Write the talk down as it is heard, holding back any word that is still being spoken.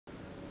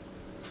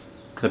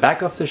The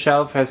back of the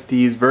shelf has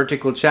these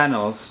vertical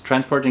channels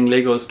transporting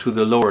Legos to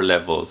the lower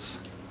levels.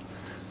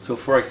 So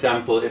for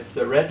example, if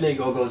the red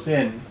Lego goes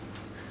in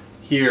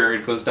here,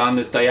 it goes down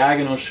this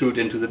diagonal chute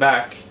into the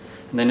back,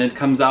 and then it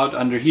comes out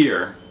under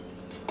here.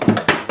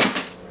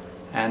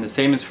 And the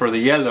same is for the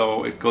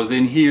yellow. It goes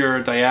in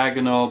here,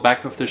 diagonal,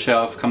 back of the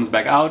shelf, comes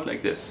back out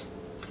like this.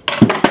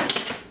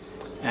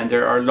 And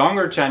there are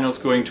longer channels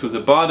going to the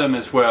bottom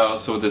as well.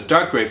 So this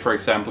dark gray, for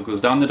example,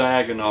 goes down the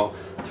diagonal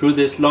through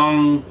this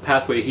long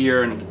pathway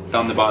here and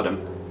down the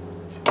bottom.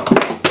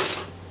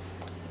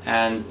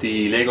 And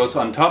the Legos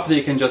on top,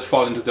 they can just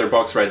fall into their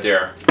box right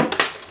there.